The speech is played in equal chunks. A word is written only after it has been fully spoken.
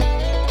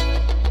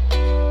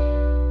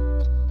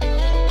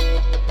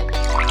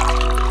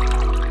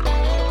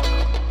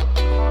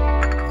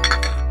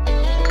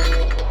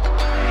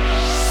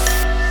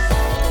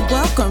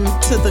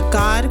to the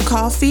God,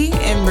 Coffee,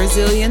 and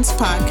Resilience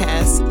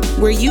podcast,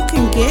 where you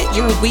can get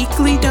your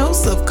weekly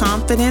dose of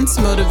confidence,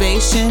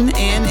 motivation,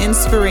 and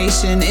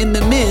inspiration in the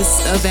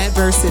midst of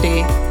adversity.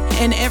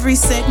 In every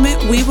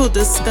segment, we will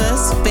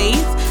discuss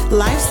faith,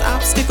 life's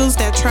obstacles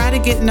that try to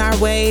get in our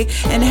way,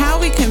 and how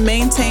we can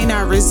maintain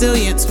our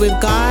resilience with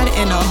God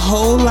and a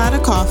whole lot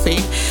of coffee.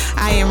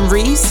 I am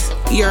Reese,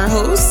 your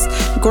host.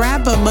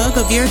 Grab a mug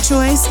of your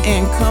choice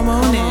and come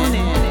on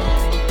in.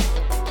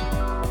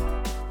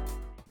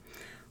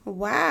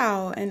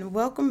 Wow, and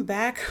welcome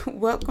back.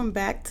 Welcome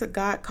back to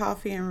God,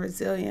 Coffee, and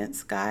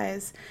Resilience,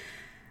 guys.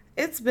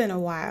 It's been a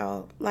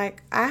while.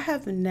 I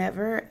have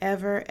never,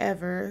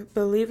 ever,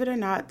 believe it or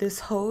not,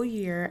 this whole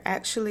year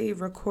actually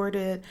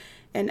recorded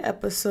an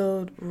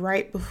episode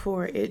right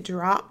before it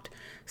dropped.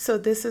 So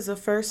this is a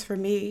first for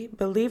me.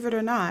 Believe it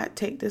or not,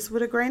 take this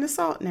with a grain of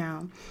salt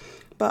now.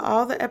 But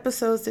all the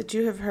episodes that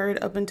you have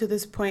heard up until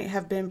this point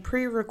have been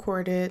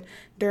pre-recorded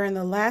during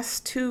the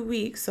last 2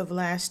 weeks of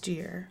last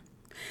year.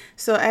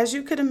 So as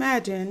you could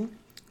imagine,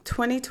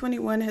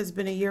 2021 has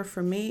been a year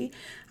for me.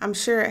 I'm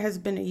sure it has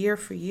been a year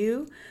for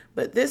you,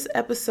 but this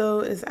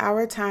episode is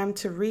our time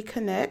to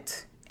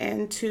reconnect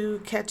and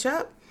to catch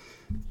up.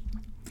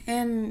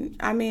 And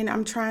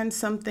I'm trying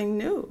something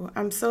new.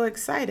 I'm so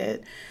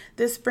excited.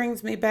 This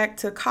brings me back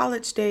to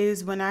college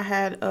days when I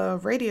had a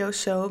radio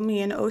show. Me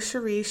and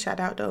Oshari, shout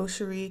out to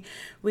Oshari.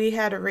 We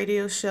had a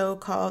radio show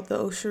called the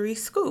Oshari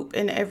Scoop.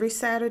 And every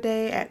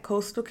Saturday at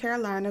Coastal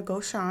Carolina, go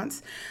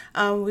Chants,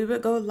 we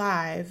would go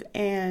live.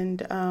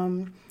 And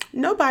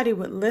nobody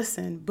would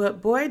listen.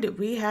 But boy, did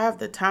we have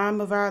the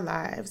time of our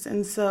lives.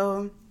 And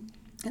so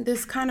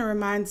this kind of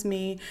reminds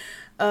me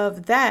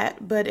of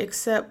that, but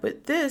except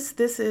with this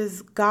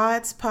is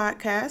God's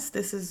podcast.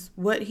 This is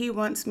what he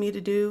wants me to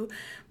do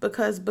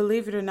because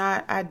believe it or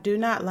not, I do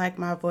not like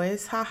my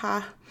voice.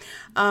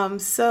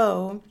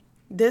 So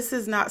this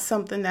is not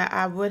something that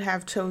I would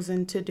have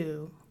chosen to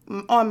do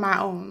on my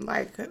own,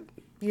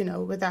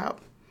 without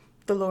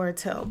the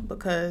Lord's help,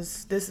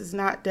 because this is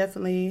not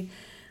definitely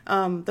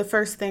the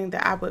first thing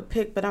that I would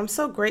pick, but I'm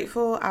so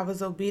grateful I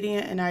was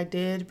obedient and I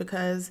did,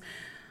 because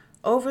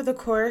over the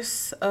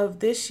course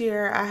of this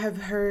year, I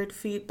have heard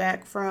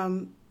feedback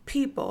from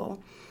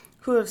people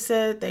who have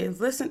said they've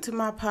listened to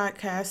my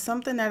podcast.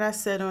 Something that I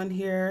said on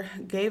here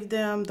gave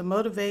them the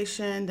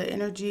motivation, the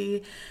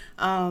energy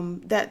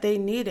that they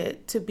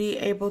needed to be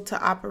able to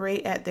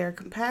operate at their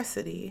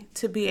capacity,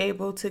 to be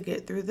able to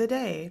get through the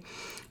day.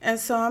 And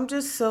so I'm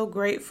just so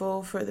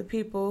grateful for the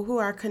people who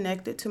are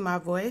connected to my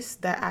voice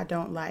that I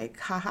don't like.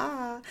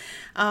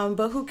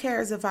 But who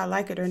cares if I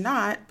like it or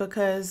not,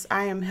 because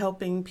I am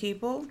helping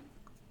people.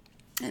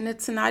 And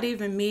it's not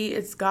even me,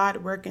 it's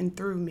God working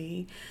through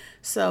me.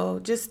 So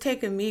just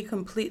taking me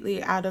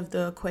completely out of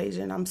the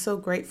equation. I'm so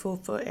grateful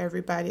for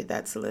everybody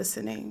that's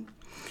listening.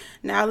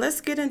 Now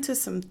let's get into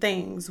some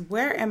things.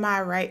 Where am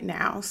I right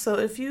now? So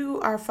if you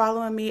are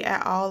following me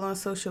at all on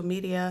social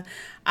media,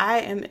 I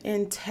am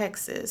in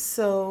Texas.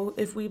 So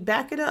if we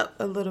back it up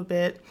a little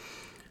bit,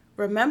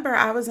 remember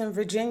I was in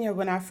Virginia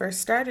when I first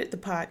started the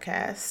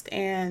podcast,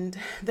 and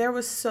there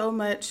was so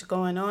much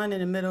going on in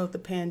the middle of the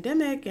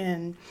pandemic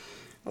and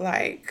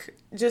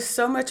just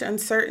so much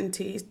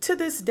uncertainty. To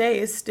this day,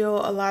 it's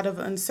still a lot of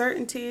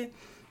uncertainty,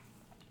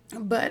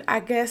 but I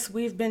guess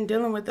we've been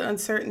dealing with the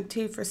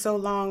uncertainty for so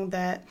long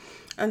that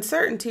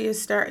uncertainty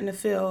is starting to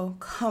feel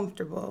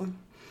comfortable.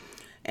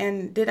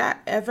 And did I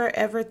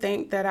ever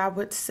think that I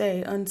would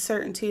say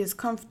uncertainty is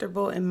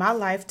comfortable in my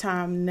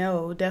lifetime?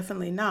 No,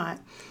 definitely not.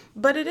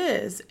 But it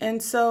is.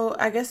 And so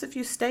I guess if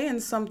you stay in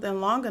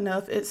something long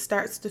enough, it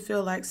starts to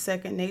feel like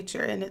second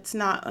nature, and it's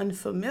not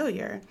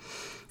unfamiliar.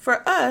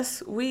 For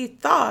us, we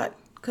thought,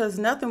 because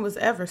nothing was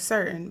ever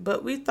certain,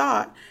 but we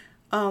thought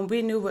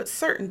we knew what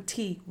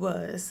certainty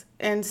was.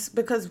 And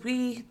because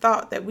we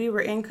thought that we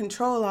were in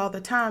control all the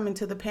time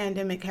until the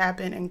pandemic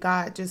happened and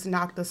God just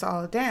knocked us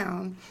all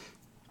down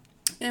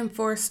and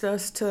forced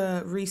us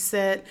to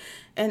reset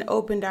and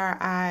opened our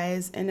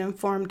eyes and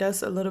informed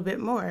us a little bit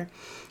more.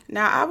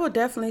 Now, I will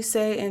definitely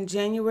say in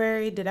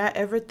January, did I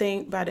ever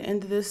think by the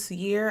end of this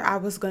year I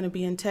was going to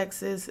be in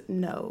Texas?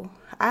 No.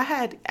 I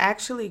had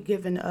actually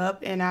given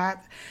up, and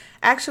I've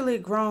actually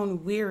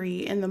grown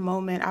weary in the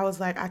moment. I was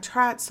like, I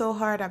tried so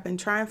hard. I've been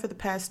trying for the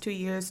past 2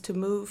 years to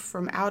move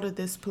from out of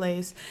this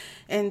place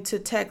into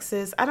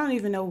Texas. I don't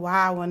even know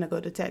why I want to go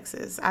to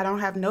Texas. I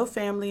don't have no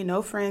family,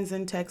 no friends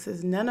in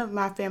Texas. None of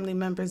my family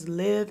members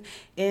live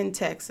in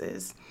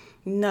Texas.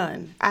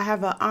 None. I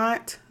have an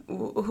aunt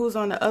who's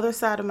on the other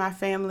side of my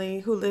family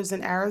who lives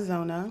in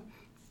Arizona.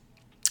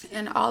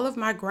 And all of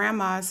my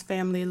grandma's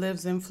family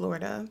lives in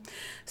Florida.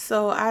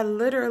 So I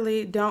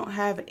literally don't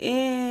have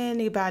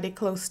anybody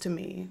close to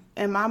me.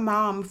 And my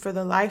mom, for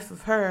the life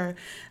of her,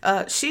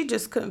 she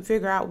just couldn't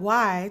figure out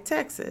why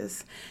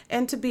Texas.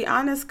 And to be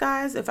honest,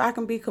 guys, if I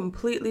can be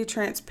completely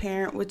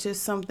transparent, which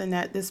is something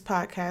that this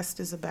podcast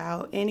is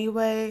about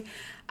anyway,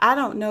 I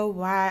don't know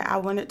why I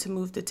wanted to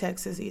move to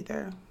Texas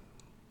either.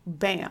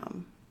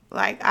 Bam.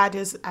 I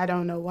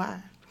don't know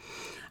why.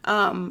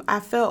 I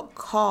felt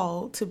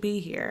called to be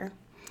here.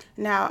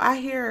 Now, I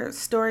hear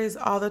stories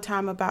all the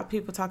time about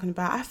people talking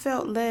about, I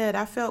felt led,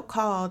 I felt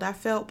called, I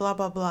felt blah,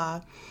 blah,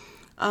 blah.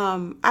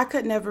 I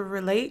could never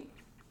relate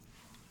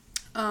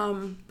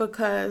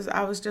because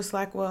I was just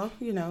like, well,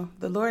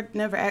 the Lord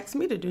never asked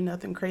me to do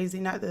nothing crazy,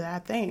 not that I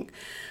think.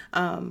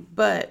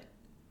 But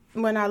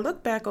when I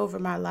look back over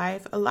my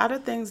life, a lot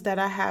of things that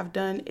I have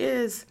done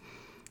is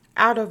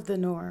out of the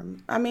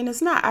norm. I mean,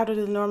 it's not out of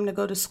the norm to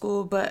go to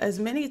school, but as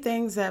many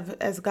things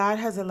as God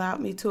has allowed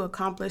me to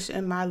accomplish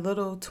in my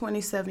little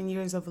 27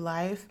 years of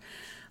life,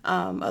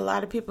 a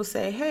lot of people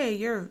say, "Hey,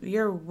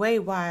 you're way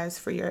wise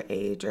for your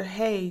age," or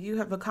 "Hey, you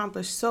have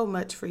accomplished so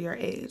much for your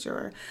age,"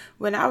 or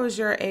 "When I was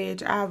your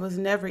age, I was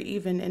never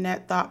even in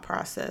that thought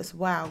process.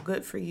 Wow,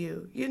 good for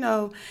you."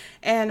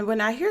 And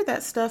when I hear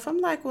that stuff, I'm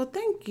like, "Well,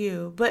 thank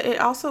you," but it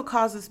also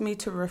causes me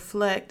to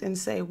reflect and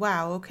say,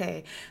 "Wow,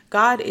 okay,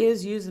 God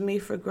is using me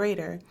for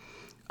greater,"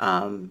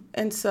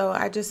 and so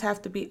I just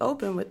have to be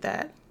open with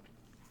that.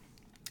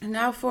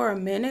 Now, for a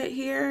minute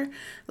here,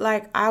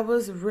 like I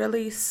was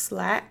really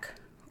slack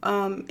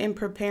in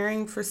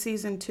preparing for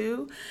season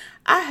 2.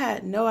 I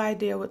had no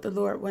idea what the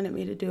Lord wanted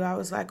me to do. I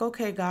was like,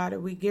 okay, God, are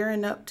we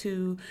gearing up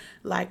to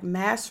like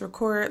mass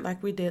record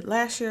like we did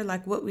last year?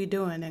 Like, what we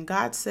doing? And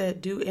God said,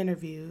 do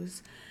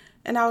interviews.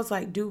 And I was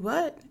like, do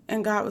what?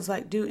 And God was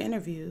like, do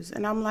interviews.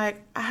 And I'm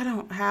like, I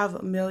don't have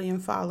a million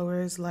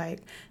followers. Like,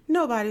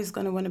 nobody's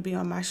going to want to be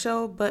on my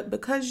show. But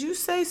because you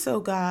say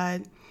so,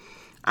 God,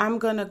 I'm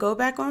going to go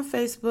back on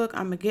Facebook.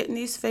 I'm going to get in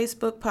these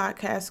Facebook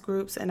podcast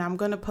groups and I'm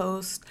going to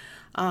post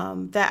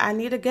that I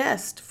need a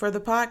guest for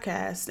the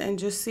podcast and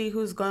just see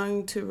who's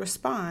going to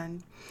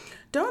respond.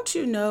 Don't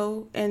you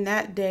know, in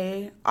that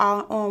day,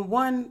 on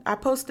one, I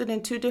posted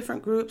in 2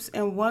 different groups.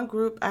 In one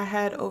group, I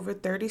had over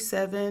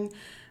 37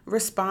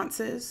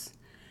 responses.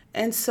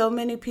 And so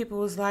many people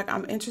was like,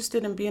 I'm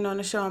interested in being on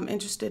the show. I'm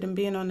interested in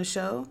being on the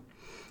show.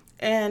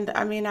 And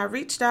I mean, I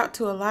reached out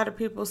to a lot of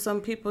people. Some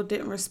people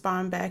didn't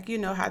respond back. You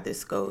know how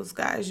this goes,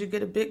 guys. You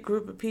get a big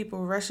group of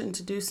people rushing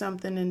to do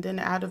something, and then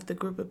out of the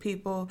group of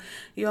people,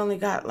 you only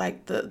got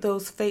like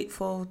those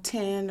fateful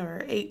 10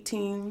 or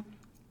 18.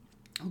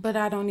 But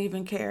I don't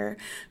even care,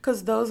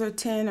 because those are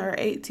 10 or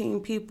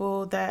 18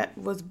 people that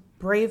was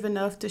brave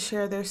enough to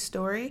share their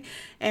story,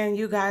 and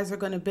you guys are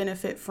going to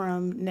benefit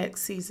from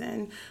next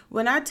season.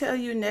 When I tell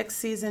you next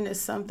season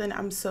is something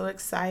I'm so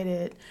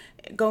excited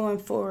going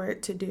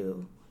forward to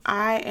do.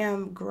 I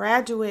am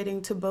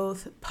graduating to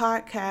both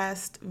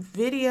podcast,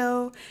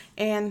 video,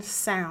 and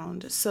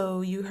sound.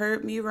 So you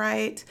heard me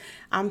right.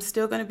 I'm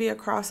still going to be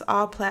across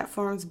all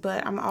platforms,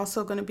 but I'm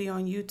also going to be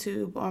on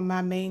YouTube on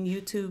my main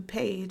YouTube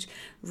page,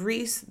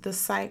 Reese the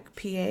Psych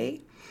PA.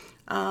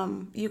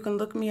 You can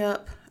look me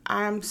up.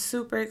 I'm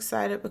super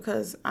excited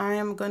because I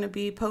am going to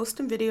be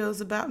posting videos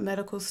about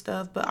medical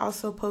stuff, but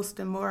also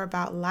posting more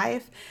about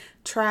life,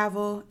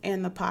 travel,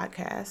 and the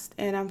podcast.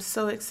 And I'm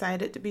so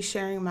excited to be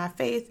sharing my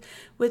faith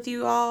with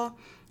you all,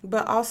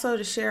 but also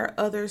to share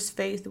others'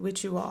 faith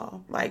with you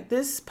all. Like,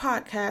 this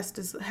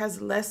podcast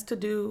has less to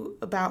do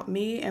about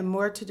me and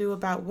more to do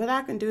about what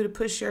I can do to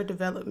push your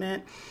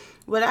development,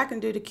 what I can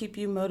do to keep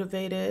you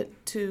motivated,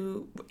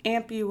 to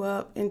amp you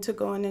up into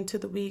going into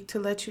the week, to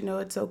let you know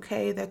it's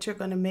okay, that you're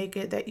going to make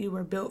it, that you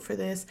were built for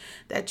this,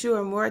 that you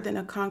are more than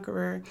a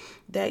conqueror,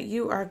 that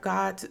you are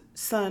God's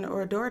son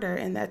or daughter,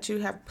 and that you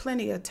have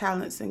plenty of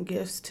talents and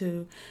gifts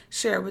to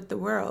share with the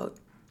world.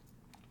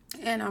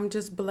 And I'm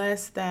just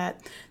blessed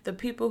that the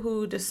people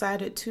who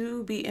decided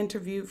to be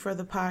interviewed for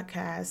the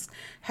podcast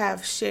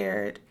have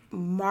shared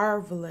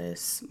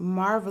marvelous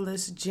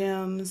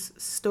gems,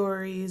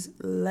 stories,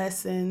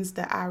 lessons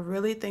that I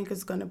really think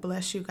is going to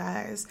bless you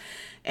guys.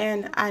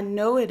 And I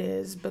know it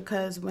is,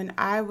 because when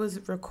I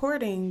was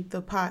recording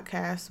the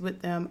podcast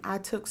with them, I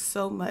took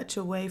so much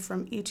away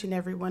from each and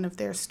every one of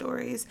their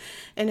stories,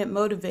 and it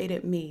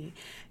motivated me.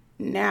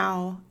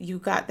 Now, you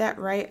got that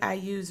right. I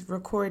use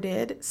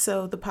recorded.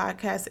 So the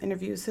podcast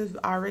interviews have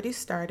already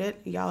started.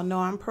 Y'all know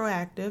I'm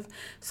proactive.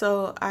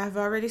 So I've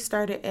already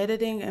started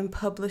editing and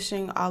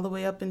publishing all the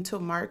way up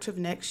until March of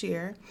next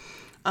year.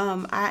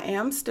 I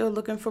am still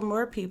looking for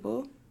more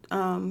people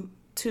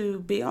to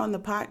be on the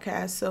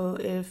podcast. So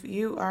if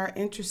you are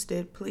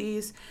interested,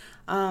 please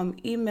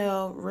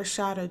email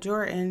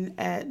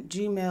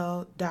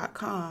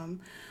rashadajordan@gmail.com,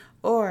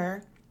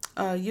 or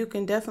you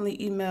can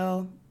definitely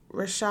email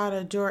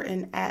Rashada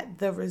Jordan at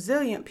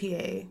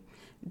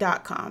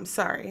theresilientpa.com.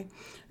 Sorry.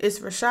 It's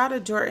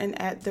Rashada Jordan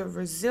at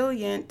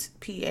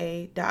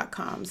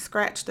theresilientpa.com.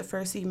 Scratch the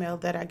first email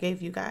that I gave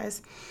you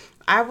guys.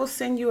 I will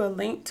send you a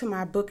link to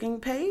my booking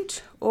page,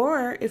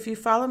 or if you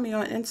follow me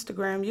on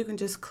Instagram, you can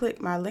just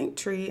click my link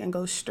tree and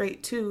go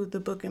straight to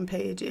the booking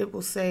page. It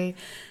will say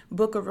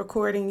book a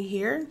recording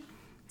here,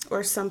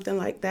 or something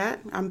like that.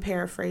 I'm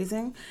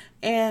paraphrasing.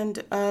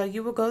 And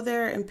you will go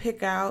there and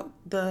pick out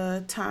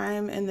the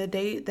time and the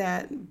date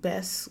that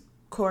best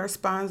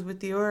corresponds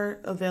with your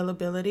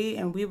availability,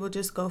 and we will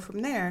just go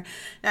from there.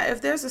 Now,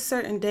 if there's a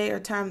certain day or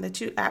time that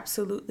you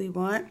absolutely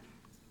want,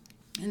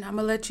 and I'm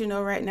going to let you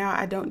know right now,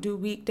 I don't do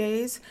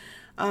weekdays.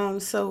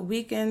 So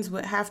weekends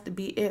would have to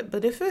be it.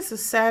 But if it's a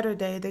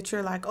Saturday that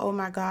you're like, oh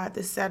my God,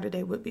 this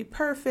Saturday would be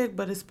perfect,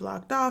 but it's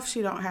blocked off,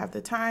 she don't have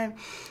the time.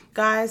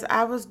 Guys,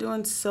 I was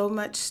doing so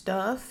much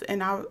stuff,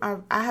 and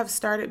I have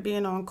started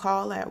being on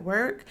call at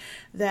work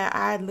that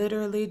I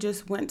literally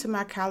just went to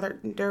my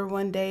calendar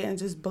one day and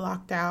just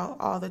blocked out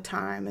all the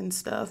time and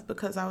stuff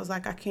because I was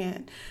like, I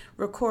can't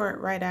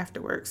record right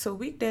after work. So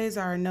weekdays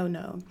are a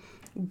no-no.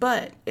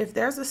 But if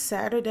there's a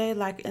Saturday,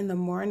 like in the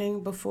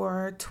morning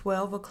before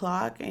 12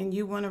 o'clock and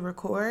you want to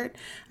record,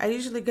 I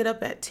usually get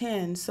up at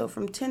 10. So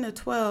from 10 to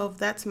 12,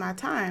 that's my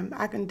time.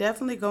 I can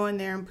definitely go in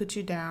there and put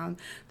you down.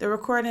 The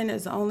recording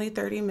is only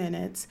 30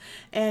 minutes,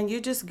 and you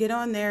just get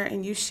on there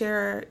and you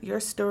share your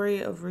story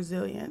of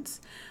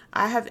resilience.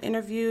 I have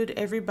interviewed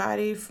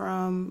everybody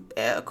from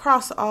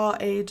across all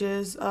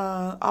ages,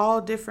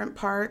 all different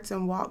parts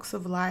and walks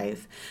of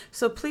life.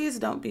 So please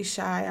don't be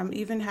shy. I'm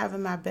even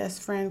having my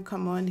best friend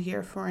come on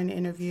here for an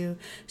interview.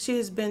 She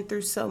has been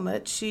through so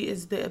much. She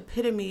is the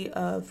epitome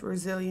of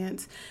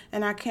resilience.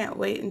 And I can't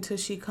wait until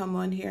she come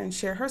on here and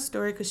share her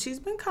story because she's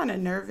been kind of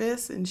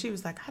nervous. And she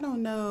was like, I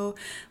don't know.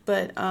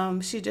 But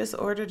she just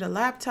ordered a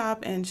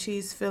laptop and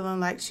she's feeling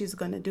like she's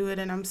going to do it.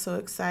 And I'm so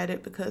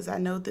excited because I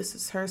know this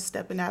is her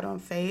stepping out on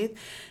faith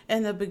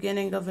and the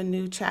beginning of a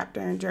new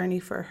chapter and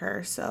journey for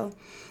her. So,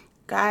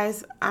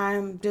 guys,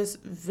 I'm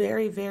just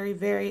very, very,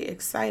 very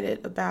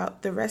excited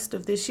about the rest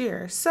of this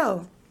year.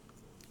 So,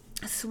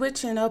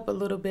 switching up a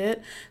little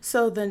bit.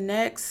 So, the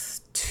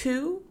next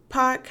two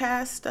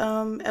podcast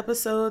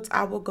episodes,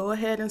 I will go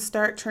ahead and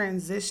start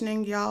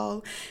transitioning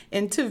y'all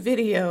into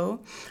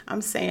video.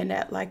 I'm saying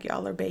that like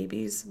y'all are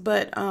babies,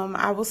 but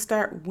I will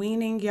start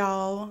weaning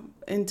y'all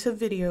into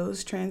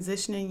videos,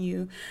 transitioning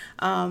you.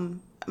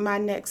 My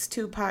next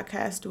two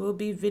podcasts will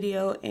be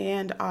video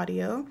and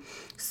audio.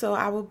 So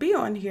I will be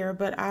on here,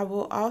 but I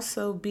will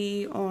also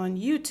be on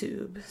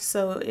YouTube.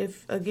 So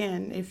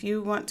if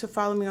you want to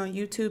follow me on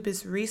YouTube,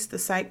 it's Reese the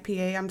Psych PA.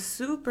 I'm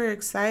super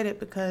excited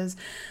because,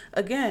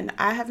 again,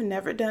 I have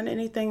never done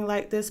anything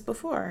like this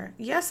before.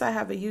 Yes, I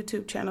have a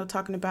YouTube channel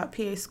talking about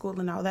PA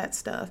school and all that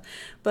stuff,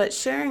 but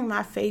sharing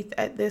my faith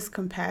at this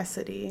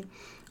capacity,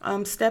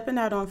 stepping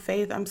out on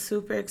faith, I'm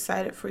super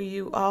excited for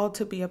you all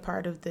to be a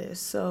part of this.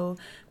 So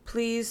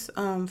please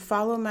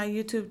follow my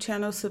YouTube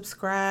channel,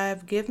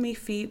 subscribe, give me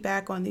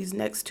feedback on these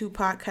next two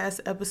podcast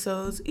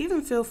episodes.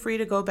 Even feel free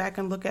to go back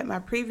and look at my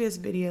previous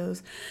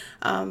videos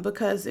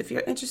because if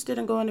you're interested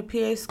in going to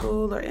PA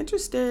school or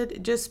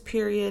interested just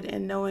period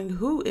in knowing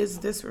who is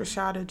this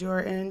Rashada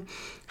Jordan,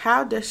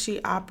 how does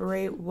she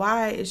operate,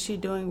 why is she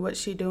doing what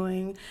she's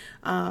doing,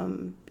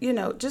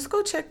 just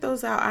go check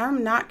those out.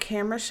 I'm not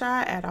camera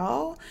shy at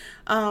all.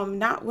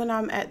 Not when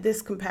I'm at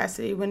this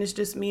capacity, when it's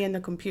just me and the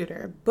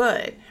computer.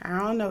 But I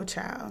don't know,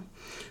 child.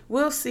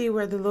 We'll see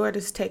where the Lord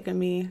has taken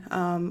me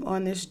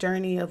on this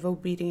journey of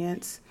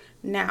obedience.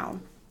 Now,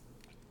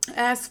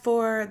 as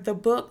for the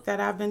book that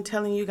I've been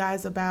telling you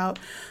guys about,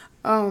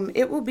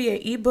 it will be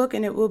an ebook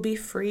and it will be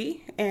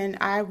free, and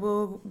I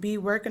will be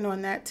working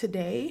on that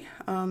today.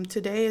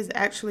 Today is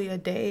actually a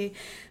day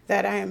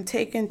that I am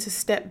taking to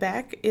step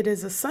back. It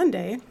is a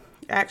Sunday.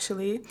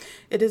 Actually,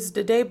 it is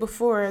the day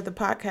before the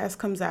podcast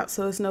comes out.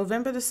 So it's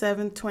November the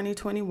 7th,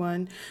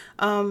 2021.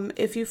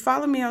 If you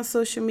follow me on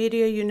social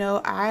media, you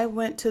know I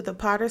went to the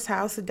Potter's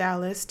House of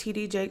Dallas,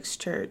 TD Jakes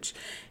Church,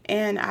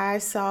 and I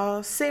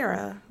saw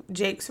Sarah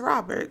Jakes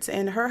Roberts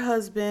and her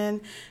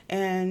husband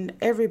and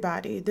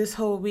everybody this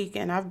whole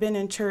weekend. I've been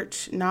in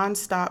church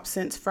nonstop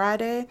since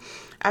Friday.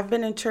 I've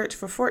been in church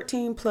for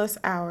 14 plus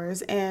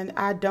hours, and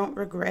I don't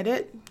regret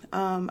it.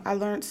 I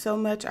learned so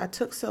much. I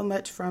took so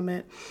much from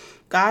it.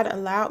 God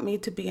allowed me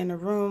to be in a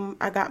room.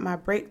 I got my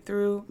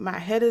breakthrough. My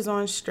head is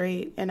on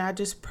straight, and I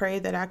just pray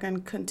that I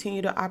can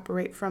continue to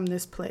operate from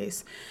this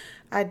place.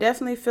 I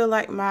definitely feel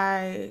like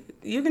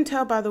you can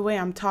tell by the way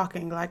I'm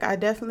talking, like I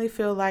definitely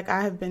feel like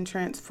I have been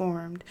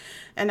transformed,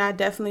 and I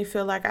definitely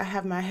feel like I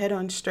have my head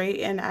on straight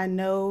and I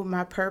know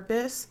my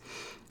purpose.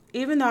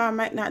 Even though I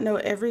might not know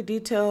every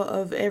detail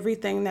of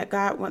everything that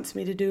God wants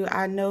me to do,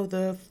 I know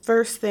the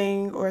first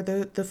thing or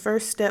the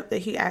first step that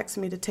he asks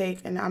me to take,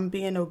 and I'm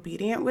being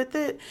obedient with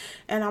it,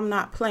 and I'm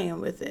not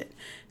playing with it.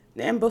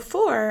 And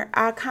before,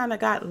 I kind of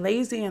got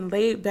lazy and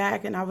laid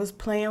back and I was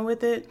playing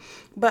with it.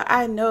 But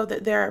I know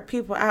that there are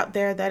people out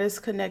there that is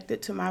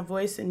connected to my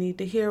voice and need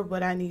to hear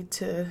what I need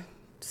to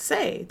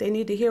say. They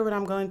need to hear what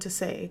I'm going to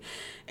say.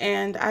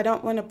 And I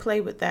don't want to play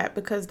with that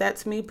because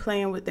that's me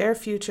playing with their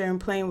future and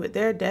playing with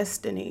their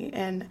destiny.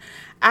 And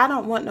I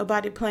don't want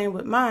nobody playing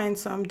with mine,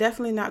 so I'm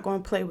definitely not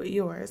going to play with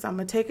yours. I'm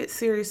going to take it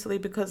seriously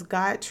because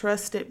God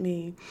trusted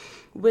me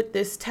with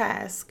this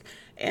task.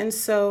 And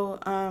so,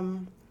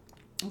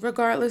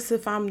 regardless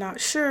if I'm not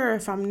sure,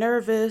 if I'm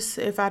nervous,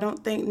 if I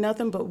don't think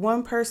nothing but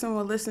one person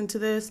will listen to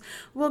this,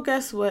 well,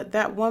 guess what?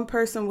 That one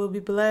person will be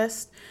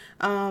blessed,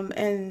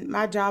 and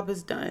my job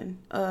is done.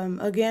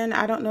 Again,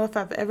 I don't know if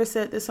I've ever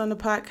said this on the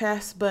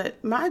podcast,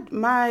 but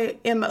my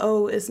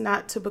MO is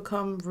not to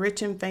become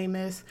rich and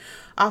famous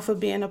off of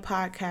being a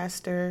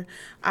podcaster.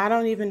 I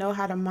don't even know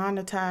how to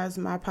monetize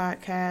my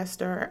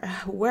podcast or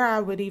where I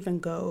would even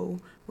go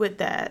with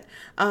that.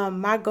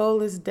 My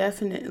goal is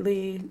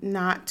definitely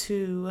not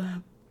to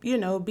be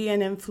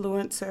an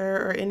influencer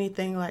or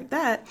anything like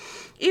that.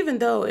 Even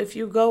though if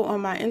you go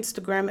on my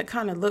Instagram, it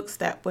kind of looks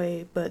that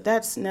way, but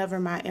that's never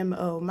my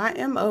MO. My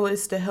MO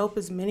is to help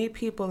as many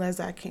people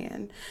as I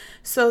can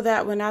so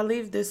that when I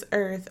leave this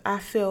earth, I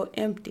feel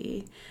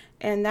empty.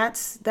 And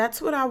that's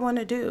what I want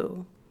to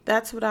do.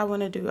 That's what I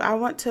want to do. I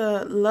want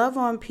to love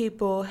on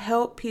people,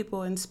 help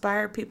people,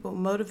 inspire people,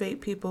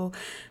 motivate people,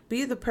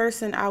 be the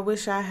person I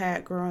wish I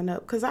had growing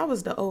up, because I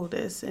was the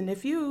oldest. And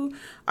if you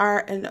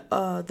are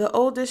the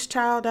oldest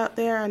child out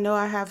there, I know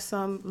I have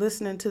some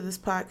listening to this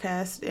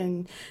podcast,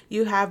 and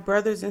you have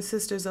brothers and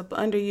sisters up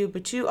under you,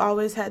 but you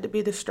always had to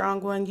be the strong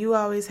one. You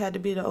always had to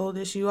be the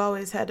oldest. You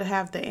always had to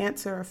have the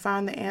answer or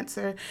find the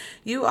answer.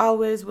 You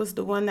always was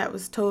the one that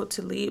was told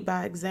to lead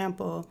by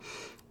example.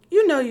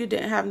 You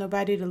didn't have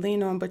nobody to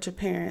lean on but your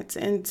parents.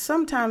 And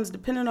sometimes,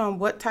 depending on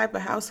what type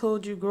of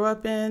household you grew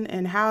up in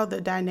and how the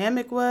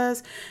dynamic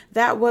was,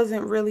 that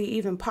wasn't really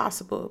even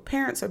possible.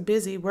 Parents are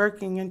busy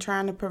working and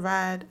trying to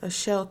provide a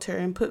shelter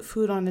and put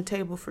food on the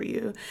table for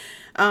you.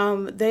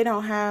 They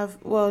don't have,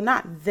 well,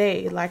 not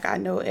they, like I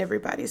know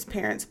everybody's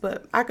parents,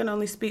 but I can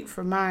only speak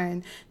for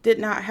mine, did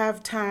not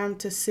have time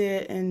to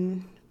sit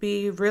and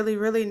be really,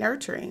 really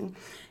nurturing.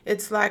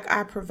 It's like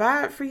I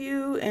provide for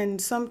you, and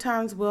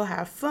sometimes we'll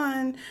have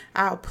fun.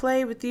 I'll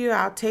play with you.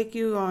 I'll take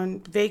you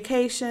on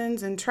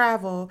vacations and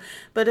travel.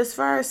 But as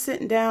far as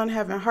sitting down,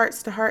 having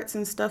hearts to hearts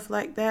and stuff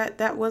like that,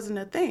 that wasn't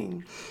a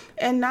thing.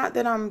 And not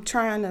that I'm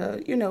trying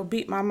to,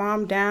 beat my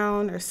mom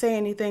down or say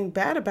anything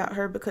bad about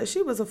her, because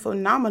she was a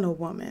phenomenal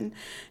woman.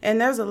 And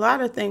there's a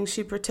lot of things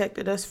she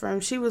protected us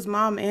from. She was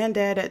mom and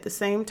dad at the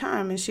same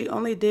time, and she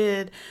only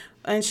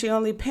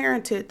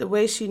parented the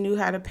way she knew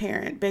how to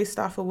parent based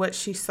off of what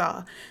she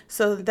saw.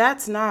 So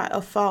that's not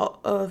a fault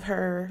of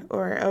her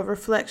or a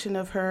reflection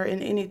of her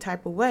in any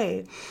type of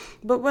way.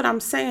 But what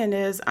I'm saying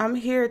is I'm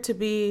here to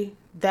be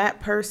that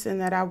person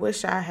that I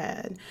wish I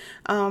had.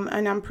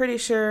 And I'm pretty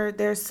sure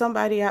there's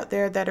somebody out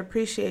there that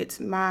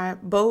appreciates my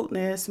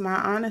boldness, my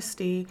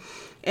honesty,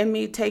 and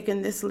me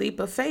taking this leap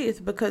of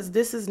faith, because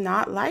this is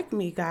not like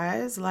me,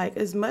 guys. Like,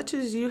 as much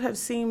as you have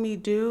seen me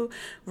do,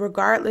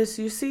 regardless,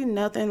 you see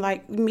nothing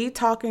like me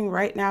talking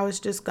right now is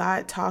just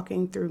God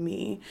talking through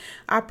me.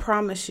 I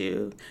promise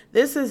you,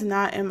 this is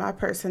not in my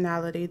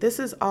personality. This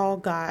is all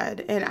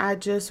God. And I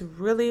just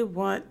really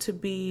want to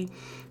be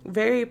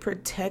very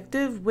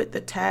protective with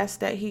the task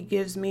that he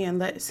gives me and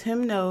lets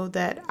him know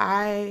that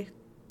I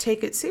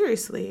take it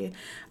seriously.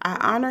 I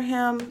honor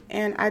him,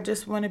 and I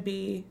just want to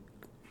be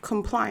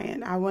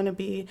compliant. I want to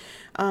be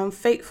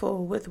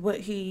faithful with what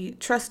he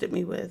trusted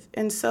me with.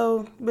 And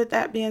so with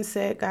that being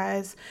said,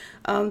 guys,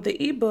 the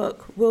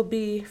ebook will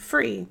be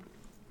free.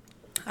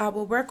 I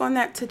will work on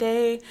that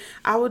today.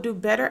 I will do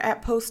better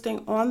at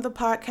posting on the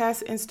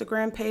podcast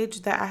Instagram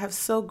page that I have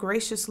so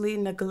graciously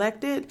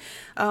neglected.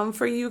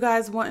 For you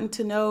guys wanting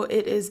to know,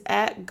 it is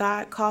at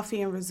God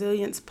Coffee and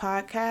Resilience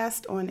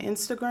Podcast on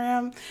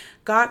Instagram,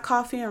 God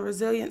Coffee and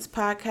Resilience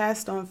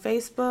Podcast on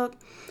Facebook,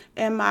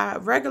 and my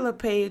regular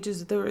page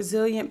is The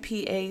Resilient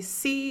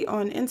PAC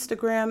on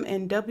Instagram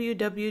and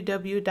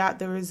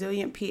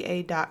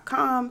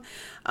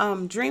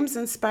www.theresilientpa.com. Dreams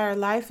Inspire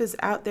Life is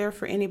out there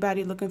for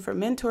anybody looking for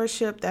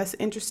mentorship that's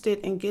interested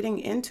in getting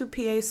into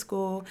PA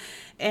school.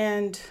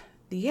 And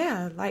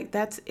yeah,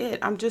 that's it.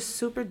 I'm just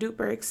super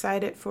duper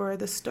excited for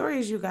the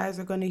stories you guys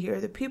are going to hear,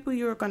 the people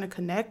you are going to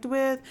connect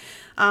with,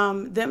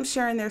 them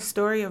sharing their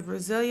story of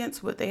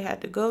resilience, what they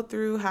had to go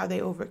through, how they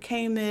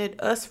overcame it,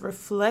 us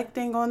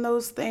reflecting on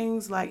those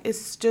things. Like,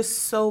 it's just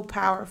so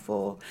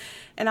powerful.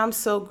 And I'm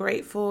so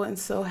grateful and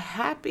so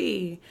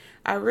happy.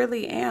 I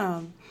really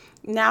am.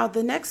 Now,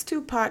 the next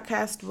two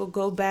podcasts will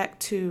go back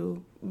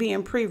to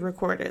being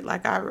pre-recorded.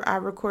 Like, I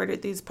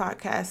recorded these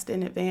podcasts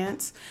in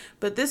advance,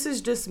 but this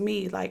is just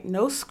me, like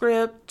no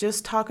script,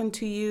 just talking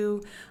to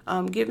you,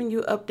 giving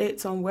you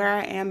updates on where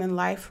I am in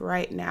life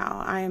right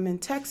now. I am in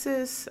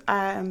Texas.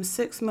 I am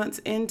 6 months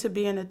into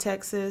being a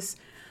Texan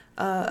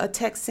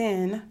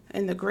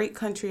in the great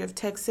country of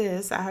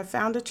Texas. I have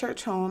found a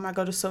church home. I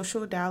go to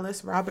Social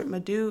Dallas. Robert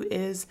Madu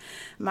is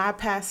my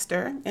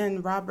pastor,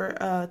 and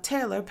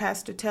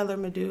Pastor Taylor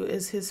Madu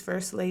is his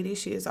first lady.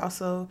 She is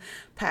also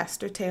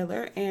Pastor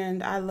Taylor,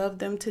 and I love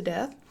them to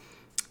death.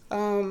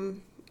 I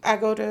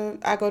go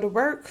to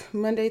work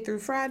Monday through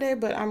Friday,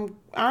 but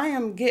I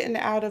am getting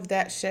out of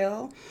that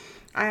shell.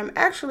 I am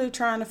actually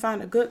trying to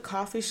find a good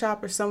coffee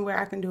shop or somewhere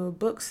I can do a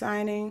book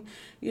signing.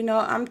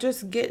 I'm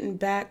just getting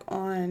back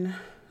in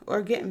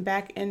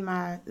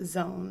my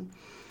zone.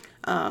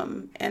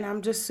 And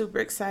I'm just super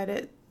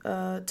excited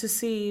to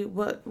see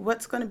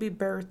what's going to be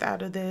birthed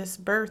out of this,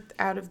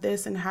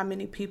 and how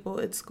many people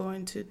it's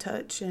going to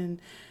touch, and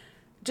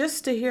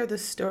just to hear the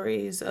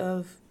stories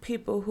of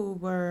people who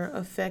were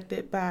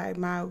affected by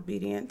my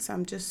obedience.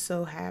 I'm just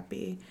so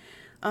happy.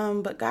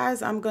 But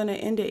guys, I'm going to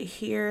end it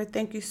here.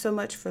 Thank you so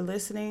much for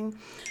listening.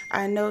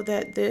 I know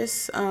that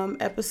this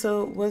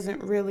episode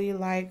wasn't really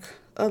like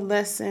a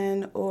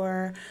lesson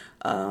or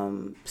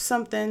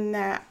something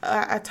that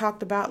I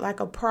talked about like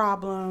a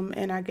problem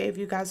and I gave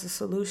you guys a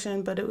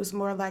solution, but it was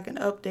more like an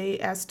update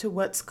as to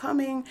what's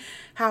coming,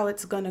 how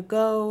it's going to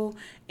go,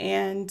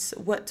 and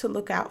what to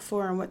look out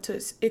for and what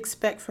to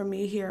expect from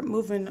me here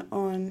moving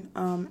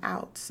on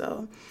out.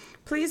 So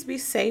please be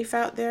safe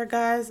out there,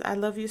 guys. I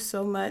love you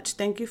so much.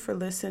 Thank you for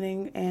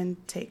listening and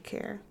take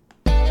care.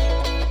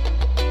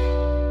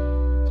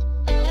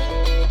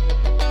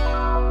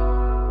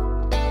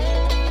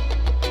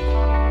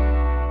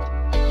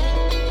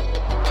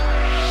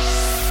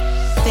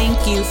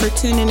 Thank you for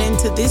tuning in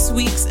to this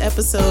week's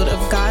episode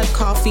of God,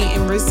 Coffee,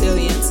 and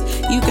Resilience.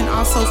 You can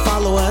also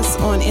follow us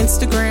on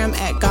Instagram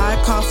at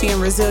God, Coffee, and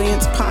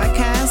Resilience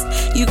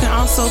Podcast. You can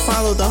also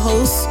follow the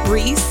host,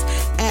 Reese,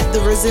 at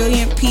The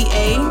Resilient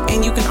PA.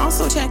 And you can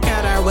also check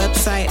out our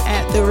website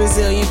at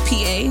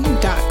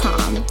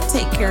theresilientpa.com.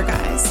 Take care,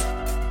 guys.